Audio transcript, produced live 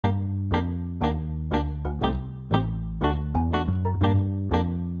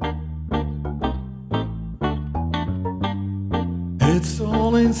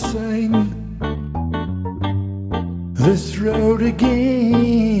insane. This road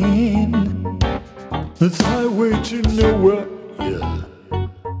again, the highway to nowhere. Yeah.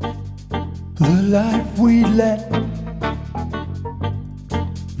 The life we led,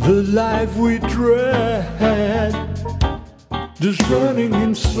 the life we dread, just running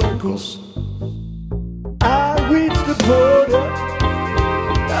in circles. I reached the border.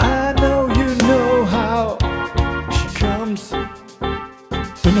 I know you know how she comes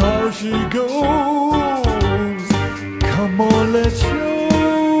and how she goes. Come on, let's show.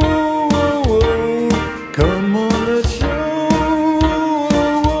 Come on, let's show.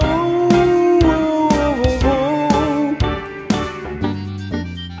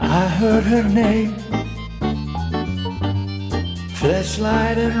 I heard her name,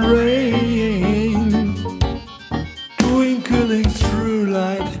 flashlight and rain, twinkling through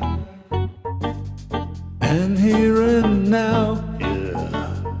light, and here and now, yeah.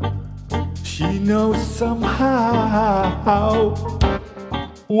 She knows somehow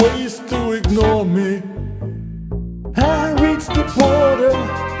ways to ignore me. I reached the border.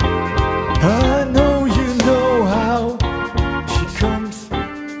 I know you know how she comes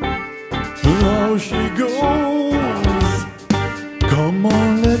and how she goes. Come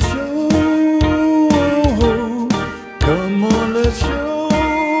on, let's show. Come on, let's show.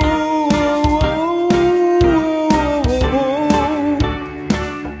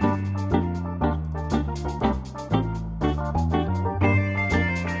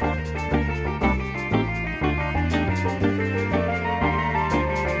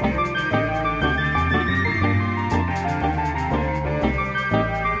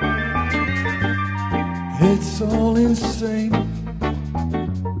 It's all insane.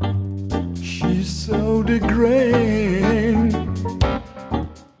 She sowed a grain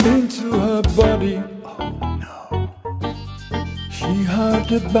into her body. Oh no. She heard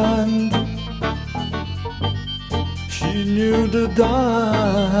the band. She knew the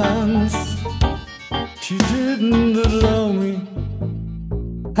dance. She didn't allow me.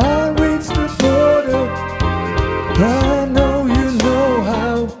 I reached the border. I know you know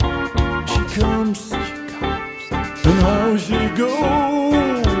how she comes and how she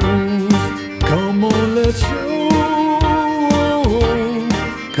goes. Come on, let's show.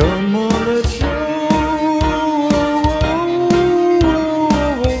 Come on, let's show.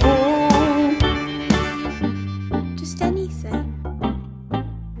 Just anything.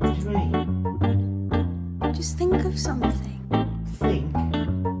 What do you mean? Just think of something.